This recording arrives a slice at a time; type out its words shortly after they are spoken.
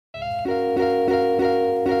Hey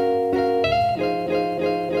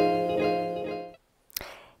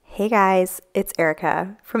guys, it's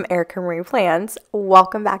Erica from Erica Marie Plans.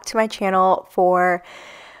 Welcome back to my channel for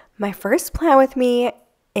my first plan with me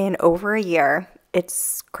in over a year.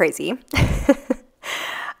 It's crazy.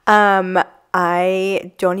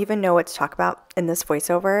 I don't even know what to talk about in this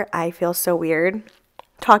voiceover. I feel so weird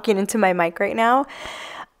talking into my mic right now.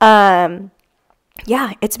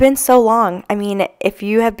 Yeah, it's been so long. I mean, if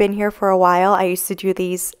you have been here for a while, I used to do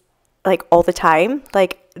these like all the time.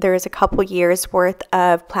 Like there's a couple years worth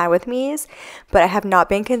of plan with me's, but I have not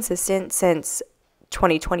been consistent since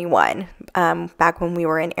 2021, back when we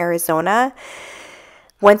were in Arizona.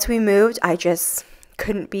 Once we moved, I just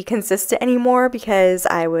couldn't be consistent anymore because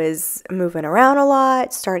I was moving around a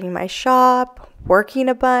lot, starting my shop, working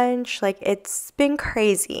a bunch. Like it's been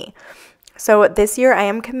crazy. So this year I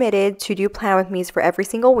am committed to do plan with me's for every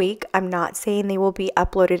single week. I'm not saying they will be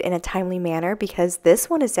uploaded in a timely manner because this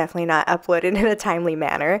one is definitely not uploaded in a timely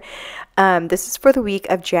manner. This is for the week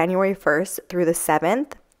of January 1st through the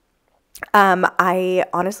 7th. I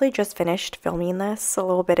honestly just finished filming this a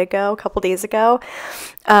little bit ago, a couple days ago.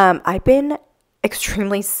 I've been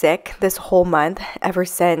extremely sick this whole month ever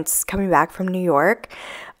since coming back from New York.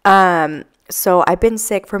 So I've been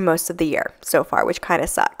sick for most of the year so far, which kind of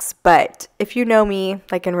sucks. But if you know me,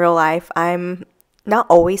 like in real life, I'm not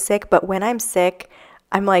always sick, but when I'm sick,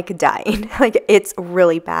 I'm like dying. Like it's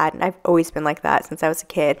really bad. And I've always been like that since I was a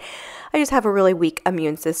kid. I just have a really weak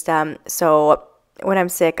immune system. So when I'm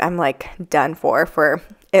sick, I'm like done for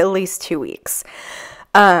at least 2 weeks.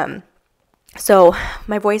 So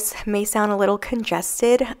my voice may sound a little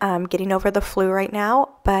congested, getting over the flu right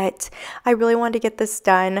now, but I really wanted to get this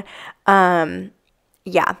done.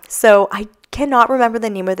 Yeah, so I cannot remember the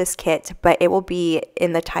name of this kit, but it will be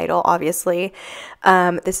in the title, obviously.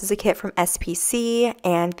 This is a kit from SPC,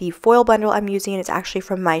 and the foil bundle I'm using is actually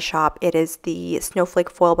from my shop. It is the Snowflake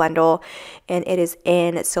foil bundle, and it is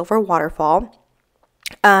in Silver Waterfall.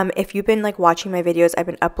 If you've been like watching my videos, I've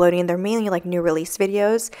been uploading, they're mainly like new release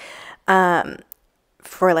videos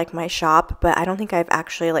for like my shop, but I don't think I've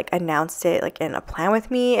actually like announced it like in a plan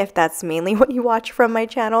with me, if that's mainly what you watch from my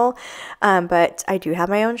channel. But I do have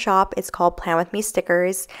my own shop. It's called Plan With Me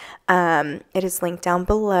Stickers. It is linked down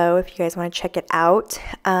below if you guys want to check it out.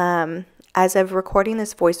 As of recording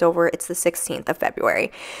this voiceover, it's the 16th of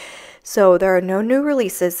February. So there are no new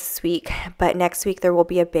releases this week, but next week there will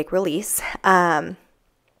be a big release.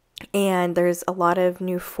 And there's a lot of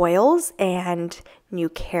new foils and new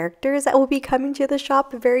characters that will be coming to the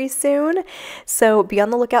shop very soon. So be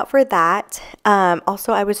on the lookout for that.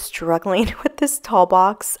 Also, I was struggling with this tall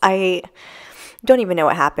box. I don't even know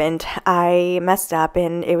what happened. I messed up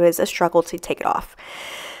and it was a struggle to take it off.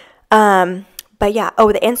 But yeah,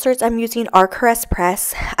 the inserts I'm using are Caress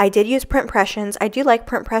Press. I did use Print Pressions. I do like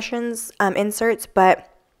Print Pressions inserts, but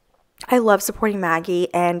I love supporting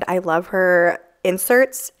Maggie and I love her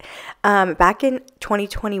inserts. Back in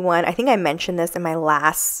 2021, I think I mentioned this in my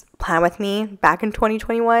last plan with me back in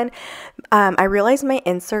 2021, I realized my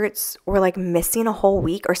inserts were like missing a whole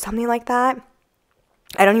week or something like that.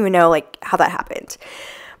 I don't even know like how that happened,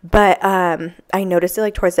 but I noticed it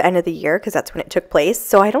like towards the end of the year because that's when it took place.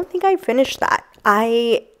 So I don't think I finished that.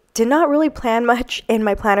 I did not really plan much in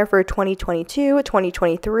my planner for 2022,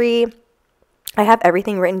 2023. I have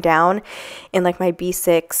everything written down in like my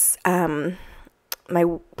B6 my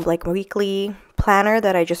like weekly planner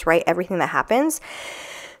that I just write everything that happens.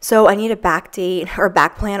 So I need to backdate or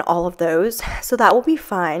back plan all of those. So that will be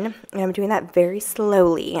fun. And I'm doing that very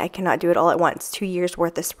slowly. I cannot do it all at once. 2 years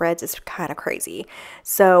worth of spreads is kind of crazy.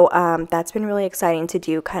 So that's been really exciting to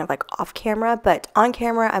do kind of like off camera, but on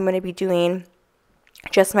camera, I'm going to be doing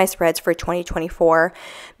just my spreads for 2024.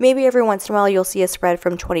 Maybe every once in a while you'll see a spread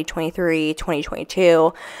from 2023,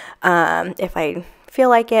 2022, if I feel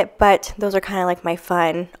like it, but those are kind of like my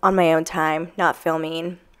fun on my own time, not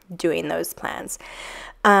filming, doing those plans.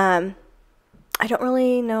 I don't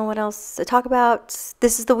really know what else to talk about.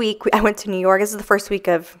 This is the week I went to New York. This is the first week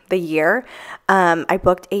of the year. I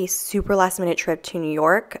booked a super last minute trip to New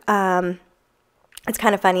York. It's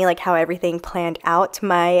kind of funny like how everything planned out.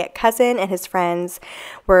 My cousin and his friends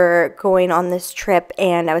were going on this trip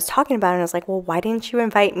and I was talking about it and I was like, well, why didn't you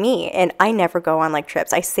invite me? And I never go on like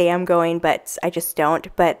trips. I say I'm going, but I just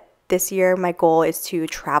don't. But this year my goal is to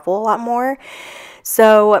travel a lot more.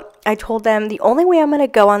 So I told them the only way I'm going to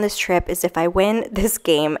go on this trip is if I win this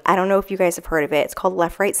game. I don't know if you guys have heard of it. It's called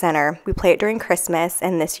Left, Right, Center. We play it during Christmas,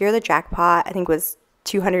 and this year the jackpot I think was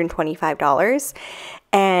 $225.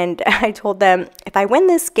 And I told them, if I win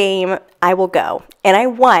this game, I will go. And I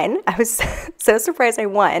won. I was so surprised I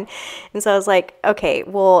won. And so I was like, okay,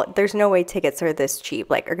 well, there's no way tickets are this cheap.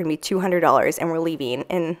 Like, are going to be $200 and we're leaving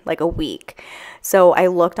in like a week. So I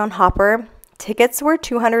looked on Hopper. Tickets were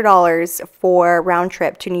 $200 for round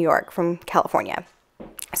trip to New York from California.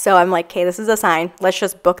 So I'm like, okay, this is a sign. Let's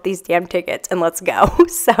just book these damn tickets and let's go.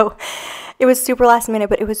 So it was super last minute,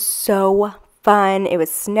 but it was so fun. It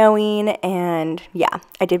was snowing, and yeah,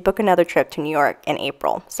 I did book another trip to New York in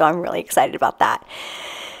April. So I'm really excited about that.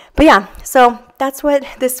 But yeah, so that's what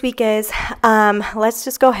this week is. Let's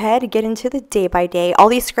just go ahead and get into the day by day. All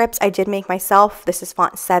these scripts I did make myself. This is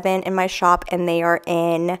font 7 in my shop, and they are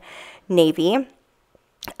in navy.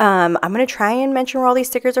 I'm going to try and mention where all these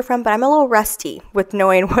stickers are from, but I'm a little rusty with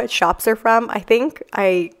knowing what shops are from. I think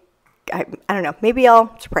I don't know. Maybe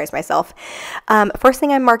I'll surprise myself. First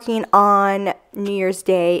thing I'm marking on New Year's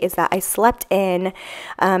Day is that I slept in.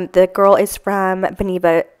 The girl is from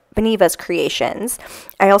Beneva's Creations.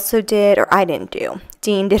 I also did, or I didn't do,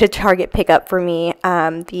 Dean did a Target pickup for me.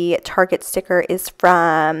 The Target sticker is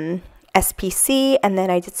from SPC, and then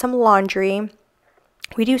I did some laundry.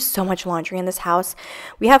 We do so much laundry in this house.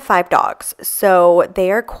 We have 5 dogs, so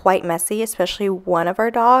they are quite messy, especially one of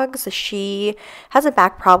our dogs. She has a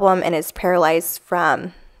back problem and is paralyzed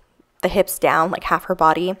from the hips down, like half her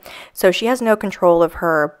body. So she has no control of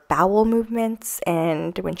her bowel movements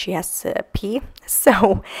and when she has to pee.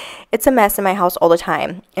 So it's a mess in my house all the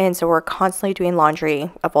time. And so we're constantly doing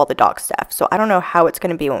laundry of all the dog stuff. So I don't know how it's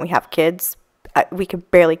going to be when we have kids. We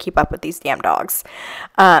could barely keep up with these damn dogs.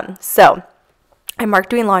 So I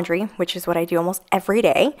marked doing laundry, which is what I do almost every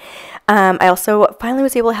day. I also finally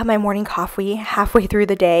was able to have my morning coffee halfway through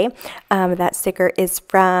the day. That sticker is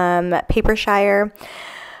from Papershire.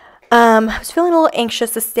 I was feeling a little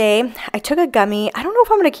anxious this day. I took a gummy. I don't know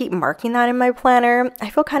if I'm going to keep marking that in my planner.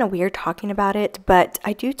 I feel kind of weird talking about it, but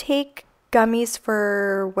I do take gummies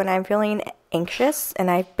for when I'm feeling anxious,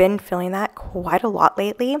 and I've been feeling that quite a lot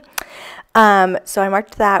lately. So I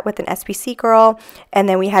marked that with an SPC girl, and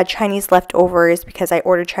then we had Chinese leftovers because I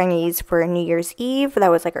ordered Chinese for New Year's Eve.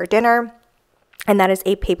 That was like our dinner, and that is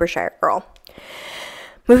a Papershire girl.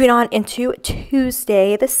 Moving on into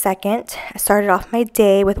Tuesday the 2nd, I started off my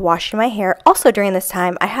day with washing my hair. Also during this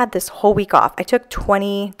time, I had this whole week off. I took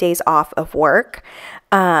 20 days off of work.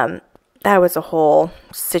 That was a whole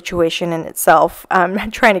situation in itself,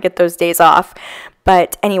 trying to get those days off.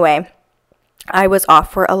 But anyway, I was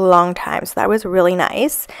off for a long time, so that was really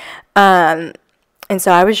nice. And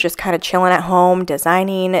so I was just kind of chilling at home,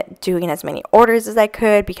 designing, doing as many orders as I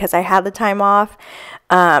could because I had the time off.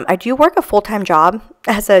 I do work a full-time job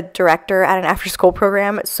as a director at an after-school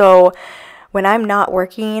program, so when I'm not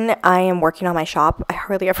working, I am working on my shop. I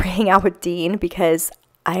hardly ever hang out with Dean because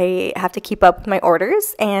I have to keep up with my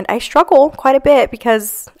orders, and I struggle quite a bit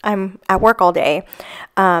because I'm at work all day,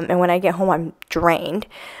 and when I get home, I'm drained.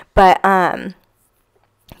 But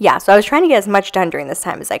yeah, so I was trying to get as much done during this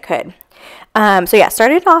time as I could. So yeah,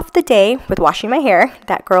 started off the day with washing my hair.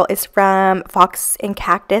 That girl is from Fox and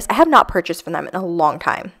Cactus. I have not purchased from them in a long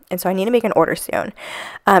time, and so I need to make an order soon.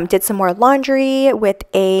 Did some more laundry with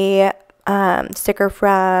a sticker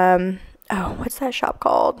from, oh, what's that shop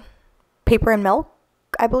called? Paper and Milk,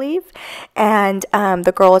 I believe. And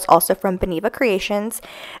the girl is also from Beneva Creations.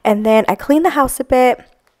 And then I cleaned the house a bit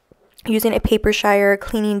using a Papershire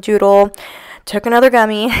cleaning doodle. Took another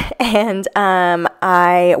gummy, and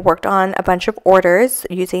I worked on a bunch of orders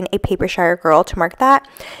using a Papershire girl to mark that.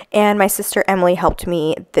 And my sister Emily helped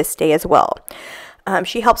me this day as well.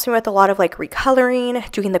 She helps me with a lot of like recoloring,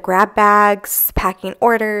 doing the grab bags, packing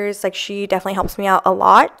orders. Like, she definitely helps me out a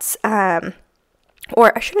lot.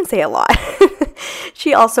 Or I shouldn't say a lot.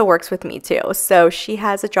 She also works with me too. So she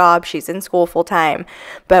has a job. She's in school full time.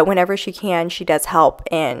 But whenever she can, she does help,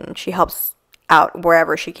 and she helps out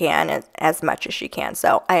wherever she can, as much as she can.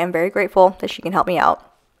 So I am very grateful that she can help me out.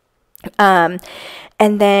 And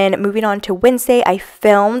then moving on to Wednesday, I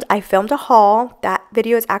filmed a haul. That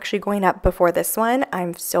video is actually going up before this one.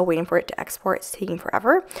 I'm still waiting for it to export. It's taking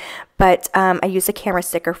forever. But I used a camera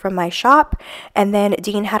sticker from my shop. And then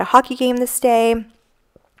Dean had a hockey game this day.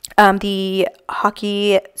 The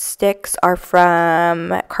hockey sticks are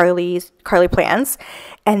from Carly Plans.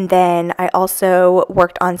 And then I also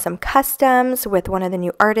worked on some customs with one of the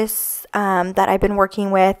new artists that I've been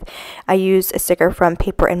working with. I used a sticker from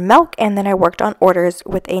Paper and Milk, and then I worked on orders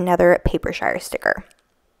with another Papershire sticker.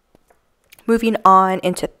 Moving on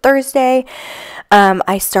into Thursday,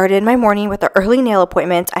 I started my morning with an early nail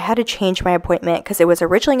appointment. I had to change my appointment because it was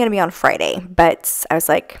originally going to be on Friday, but I was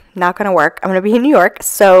like, not going to work. I'm going to be in New York.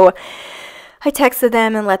 So I texted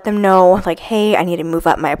them and let them know, like, hey, I need to move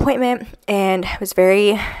up my appointment. And I was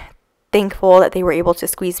very thankful that they were able to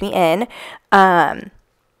squeeze me in.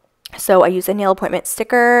 So I used a nail appointment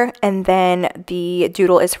sticker, and then the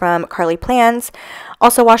doodle is from Carly Plans.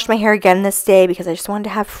 Also washed my hair again this day because I just wanted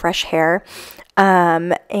to have fresh hair.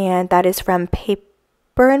 And that is from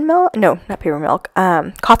Paper and Milk. No, not Paper Milk.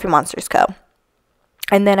 Coffee Monsters Co.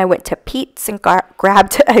 And then I went to Pete's and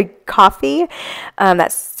grabbed a coffee.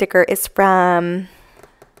 That sticker is from,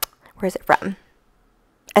 where is it from?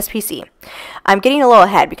 SPC. I'm getting a little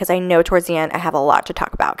ahead because I know towards the end I have a lot to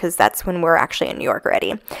talk about because that's when we're actually in New York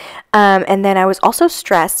already. And then I was also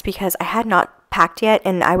stressed because I had not packed yet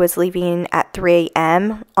and I was leaving at 3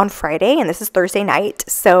 a.m. on Friday, and this is Thursday night.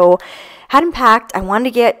 So hadn't packed. I wanted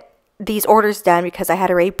to get these orders done because I had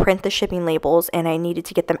to already print the shipping labels and I needed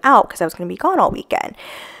to get them out because I was going to be gone all weekend.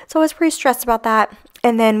 So I was pretty stressed about that.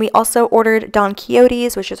 And then we also ordered Don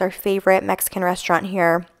Quixote's, which is our favorite Mexican restaurant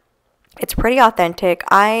here. It's pretty authentic.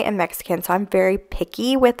 I am Mexican, so I'm very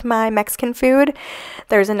picky with my Mexican food.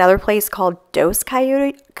 There's another place called Dos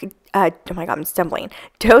Coyotes. Oh my God, I'm stumbling.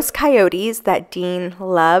 Dos Coyotes that Dean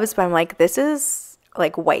loves, but I'm like, this is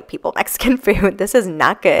like white people Mexican food. This is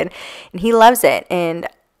not good. And he loves it. And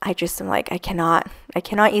I just am like, I cannot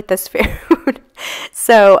eat this food.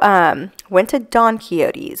 So, went to Don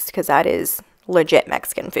Quixote's because that is legit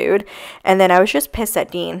Mexican food. And then I was just pissed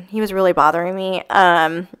at Dean. He was really bothering me.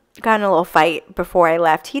 Got in a little fight before I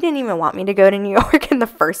left. He didn't even want me to go to New York in the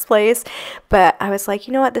first place, but I was like,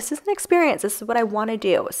 you know what, this is an experience, this is what I want to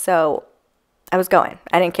do, so I was going.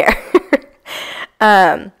 I didn't care.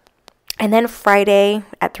 And then Friday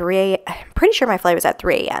at 3 a.m., I'm pretty sure my flight was at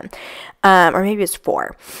 3 a.m., or maybe it was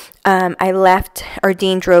 4. I left, or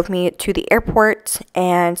Dean drove me to the airport,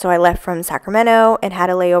 and so I left from Sacramento and had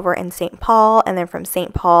a layover in St. Paul, and then from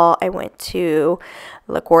St. Paul, I went to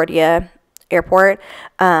LaGuardia Airport,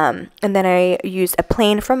 and then I used a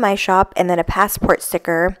plane from my shop and then a passport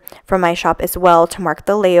sticker from my shop as well to mark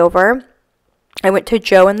the layover. I went to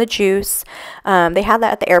Joe and the Juice. They had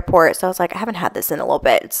that at the airport, so I was like, I haven't had this in a little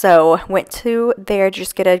bit. So went to there to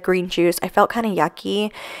just get a green juice. I felt kind of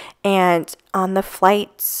yucky, and on the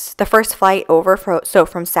flights, the first flight over,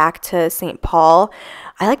 from Sac to St. Paul,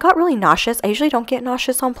 I got really nauseous. I usually don't get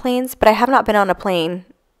nauseous on planes, but I have not been on a plane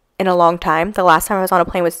in a long time. The last time I was on a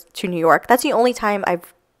plane was to New York. That's the only time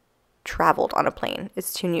I've traveled on a plane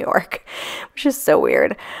is to New York, which is so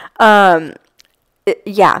weird.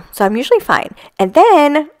 Yeah, so I'm usually fine. And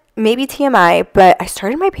then, maybe TMI, but I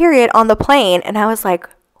started my period on the plane and I was like,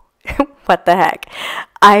 what the heck?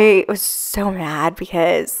 I was so mad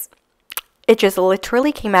because it just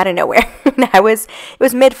literally came out of nowhere. And it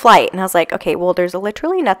was mid-flight and I was like, okay, well, there's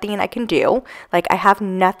literally nothing I can do. Like, I have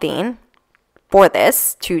nothing for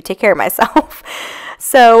this to take care of myself.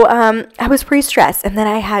 So I was pretty stressed, and then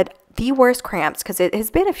I had the worst cramps because it has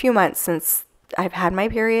been a few months since I've had my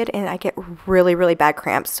period and I get really, really bad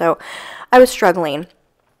cramps. So I was struggling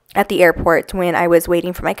at the airport when I was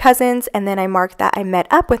waiting for my cousins, and then I marked that I met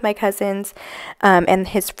up with my cousins and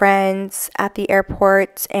his friends at the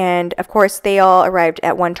airport, and of course they all arrived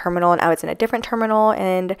at one terminal and I was in a different terminal,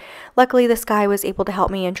 and luckily this guy was able to help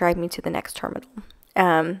me and drive me to the next terminal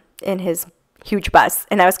in his huge bus.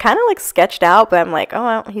 And I was kind of like sketched out, but I'm like, oh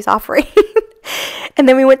well, he's offering. And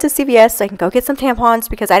then we went to CVS so I can go get some tampons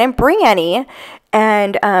because I didn't bring any.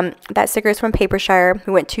 And that sticker is from Papershire.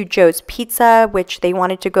 We went to Joe's Pizza, which they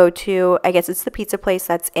wanted to go to. I guess it's the pizza place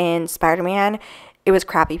that's in Spider-Man. It was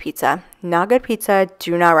crappy pizza. Not good pizza.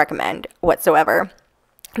 Do not recommend whatsoever.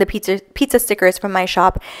 The pizza sticker is from my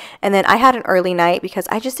shop. And then I had an early night because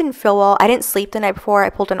I just didn't feel well. I didn't sleep the night before.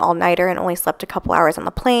 I pulled an all-nighter and only slept a couple hours on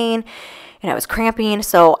the plane. And I was cramping.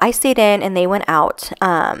 So I stayed in and they went out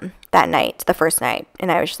that night, the first night. And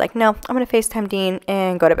I was just like, no, I'm going to FaceTime Dean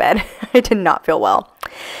and go to bed. I did not feel well.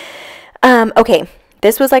 Okay.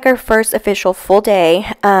 This was like our first official full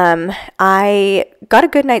day. I got a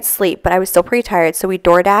good night's sleep, but I was still pretty tired. So we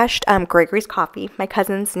DoorDashed Gregory's Coffee. My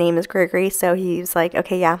cousin's name is Gregory, so he was like,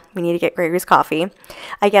 okay, yeah, we need to get Gregory's Coffee.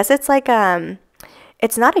 I guess it's like,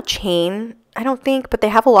 it's not a chain, I don't think, but they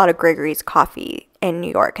have a lot of Gregory's Coffee in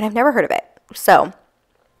New York, and I've never heard of it. So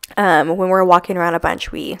when we were walking around a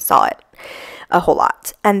bunch, we saw it a whole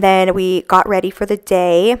lot. And then we got ready for the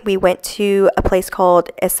day. We went to a place called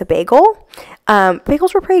Issa Bagel.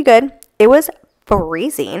 Bagels were pretty good. It was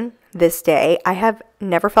freezing this day. I have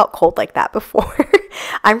never felt cold like that before.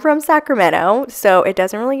 I'm from Sacramento, so it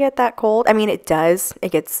doesn't really get that cold. I mean, it does.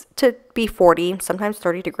 It gets to be 40, sometimes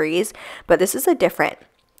 30 degrees, but this is a different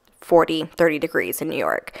 40, 30 degrees in New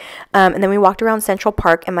York. And then we walked around Central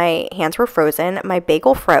Park and my hands were frozen. My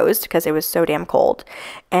bagel froze because it was so damn cold.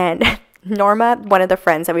 And Norma, one of the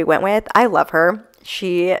friends that we went with, I love her.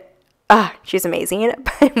 She's amazing,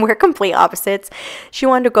 but we're complete opposites. She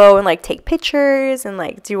wanted to go and like take pictures and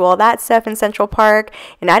like do all that stuff in Central Park,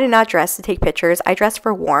 and I did not dress to take pictures. I dress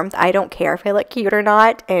for warmth. I don't care if I look cute or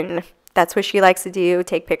not, and that's what she likes to do,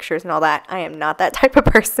 take pictures and all that. I am not that type of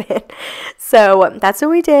person. So that's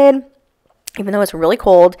what we did, even though it's really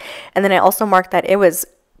cold. And then I also marked that it was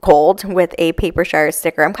cold with a paper shower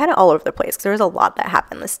sticker. I'm kind of all over the place because there was a lot that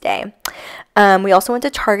happened this day. We also went to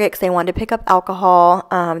Target because they wanted to pick up alcohol.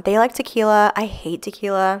 They like tequila. I hate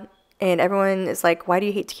tequila. And everyone is like, why do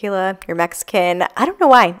you hate tequila? You're Mexican. I don't know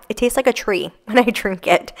why. It tastes like a tree when I drink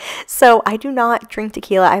it. So I do not drink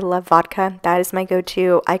tequila. I love vodka. That is my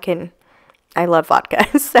go-to. I love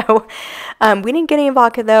vodka. So we didn't get any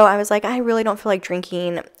vodka though. I was like, I really don't feel like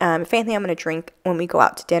drinking. If anything, I'm going to drink when we go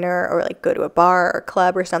out to dinner or like go to a bar or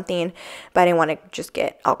club or something. But I didn't want to just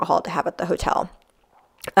get alcohol to have at the hotel.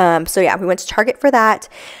 So yeah, we went to Target for that.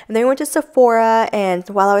 And then we went to Sephora. And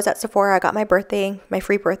while I was at Sephora, I got my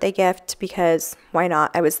free birthday gift because why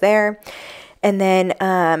not? I was there. And then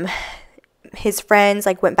his friends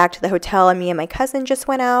like went back to the hotel, and me and my cousin just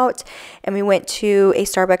went out, and we went to a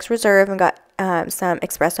Starbucks Reserve and got some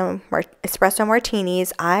espresso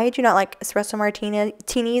martinis. I do not like espresso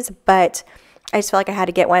martinis, but I just felt like I had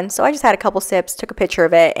to get one, so I just had a couple sips, took a picture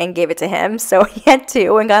of it, and gave it to him. So he had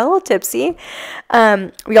two and got a little tipsy.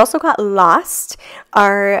 We also got lost.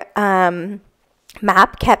 Our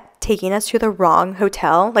map kept taking us to the wrong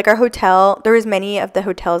hotel. Like our hotel, there was many of the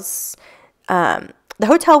hotels. The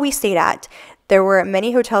hotel we stayed at, there were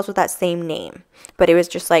many hotels with that same name, but it was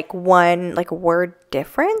just like one like word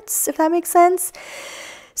difference, if that makes sense.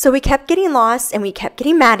 So we kept getting lost and we kept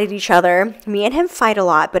getting mad at each other. Me and him fight a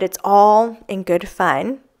lot, but it's all in good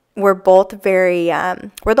fun. We're both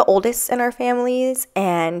we're the oldest in our families,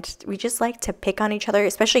 and we just like to pick on each other,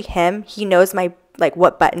 especially him. He knows like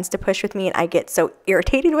what buttons to push with me, and I get so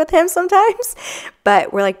irritated with him sometimes.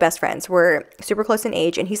 But we're like best friends. We're super close in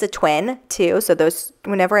age, and he's a twin too. So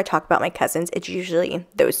whenever I talk about my cousins, it's usually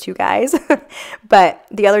those two guys. But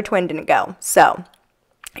the other twin didn't go. So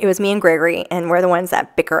it was me and Gregory, and we're the ones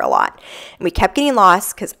that bicker a lot. And we kept getting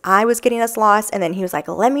lost because I was getting us lost, and then he was like,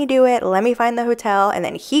 let me do it. Let me find the hotel. And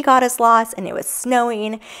then he got us lost, and it was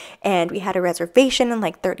snowing, and we had a reservation in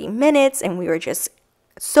like 30 minutes, and we were just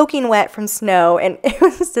soaking wet from snow, and it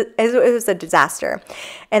was a disaster.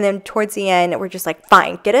 And then towards the end, we're just like,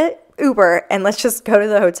 fine, get an Uber and let's just go to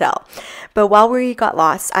the hotel. But while we got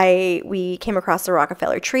lost, we came across the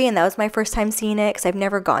Rockefeller tree, and that was my first time seeing it because I've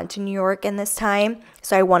never gone to New York in this time,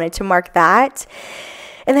 so I wanted to mark that.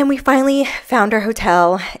 And then we finally found our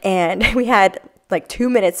hotel, and we had like 2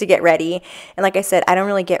 minutes to get ready. And like I said, I don't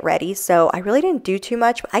really get ready, so I really didn't do too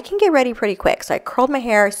much, but I can get ready pretty quick. So I curled my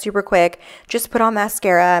hair super quick, just put on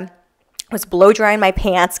mascara, was blow drying my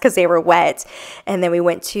pants because they were wet. And then we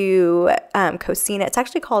went to Cocina. It's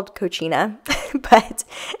actually called Cochina, but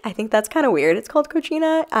I think that's kind of weird. It's called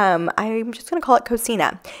Cochina. I'm just going to call it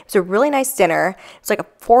Cocina. It was a really nice dinner. It was like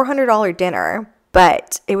a $400 dinner,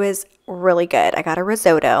 but it was really good. I got a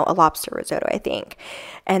risotto, a lobster risotto, I think.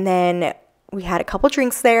 And then we had a couple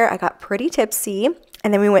drinks there. I got pretty tipsy.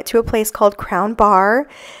 And then we went to a place called Crown Bar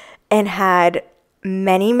and had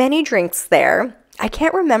many, many drinks there. I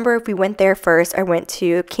can't remember if we went there first or went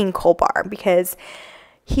to King Cole Bar because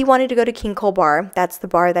he wanted to go to King Cole Bar. That's the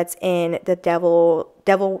bar that's in the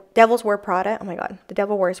Devil's Wear Prada. Oh my God, the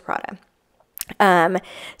Devil Wears Prada.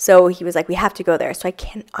 So he was like, we have to go there. So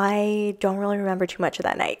I don't really remember too much of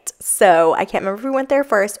that night. So I can't remember if we went there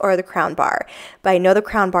first or the Crown Bar, but I know the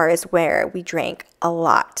Crown Bar is where we drank a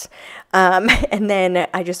lot. And then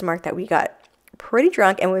I just marked that we got pretty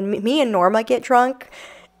drunk. And when me and Norma get drunk,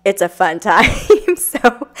 it's a fun time. So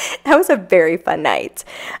that was a very fun night.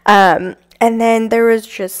 And then there was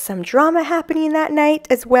just some drama happening that night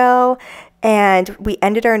as well. And we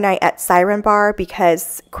ended our night at Siren Bar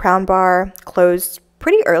because Crown Bar closed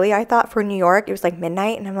pretty early, I thought, for New York. It was like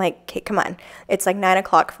midnight. And I'm like, okay, come on. It's like 9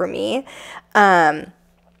 o'clock for me.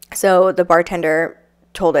 So the bartender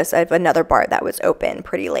told us of another bar that was open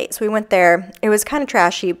pretty late. So we went there. It was kind of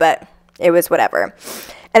trashy, but it was whatever.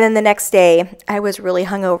 And then the next day, I was really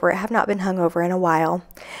hungover. I have not been hungover in a while.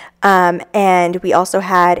 And we also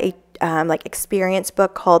had a experience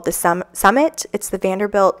book called The Summit. It's the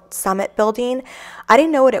Vanderbilt Summit building. I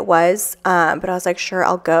didn't know what it was, but I was like, sure,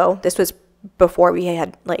 I'll go. This was before we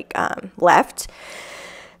had left.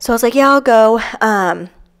 So I was like, yeah, I'll go.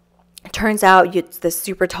 Turns out it's this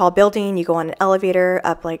super tall building. You go on an elevator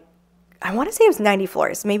up I want to say it was 90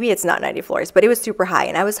 floors. Maybe it's not 90 floors, but it was super high.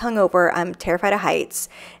 And I was hungover. I'm terrified of heights.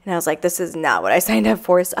 And I was like, this is not what I signed up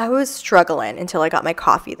for. So I was struggling until I got my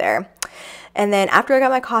coffee there. And then after I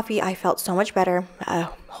got my coffee, I felt so much better, a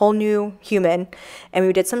whole new human. And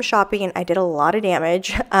we did some shopping, and I did a lot of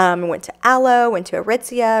damage. Went to Alo, went to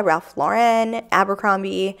Aritzia, Ralph Lauren,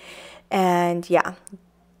 Abercrombie, and yeah,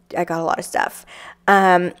 I got a lot of stuff.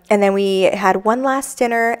 And then we had one last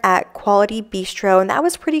dinner at Quality Bistro, and that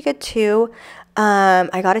was pretty good too.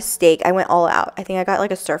 I got a steak. I went all out. I think I got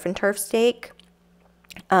like a surf and turf steak.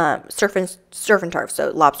 Surf and turf,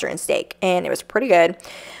 so lobster and steak, and it was pretty good.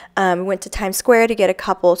 We went to Times Square to get a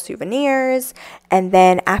couple souvenirs, and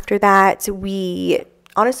then after that, we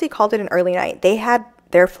honestly called it an early night. They had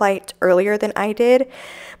their flight earlier than I did.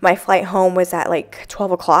 My flight home was at like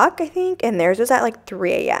 12 o'clock, I think, and theirs was at like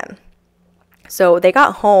 3 a.m. So they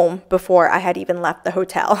got home before I had even left the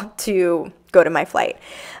hotel to go to my flight.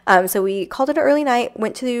 So we called it an early night,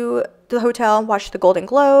 went to the hotel, watched the Golden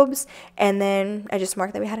Globes, and then I just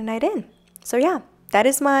marked that we had a night in. So yeah, that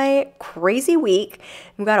is my crazy week.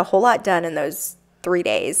 We got a whole lot done in those 3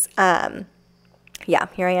 days. Yeah,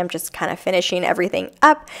 here I am just kind of finishing everything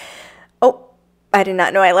up. Oh, I did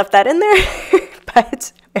not know I left that in there,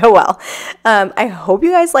 but oh well. I hope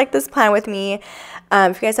you guys like this plan with me.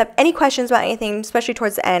 If you guys have any questions about anything, especially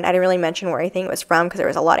towards the end, I didn't really mention where anything was from because there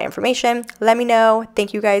was a lot of information. Let me know.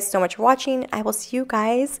 Thank you guys so much for watching. I will see you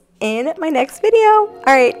guys in my next video. All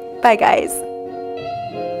right, bye guys.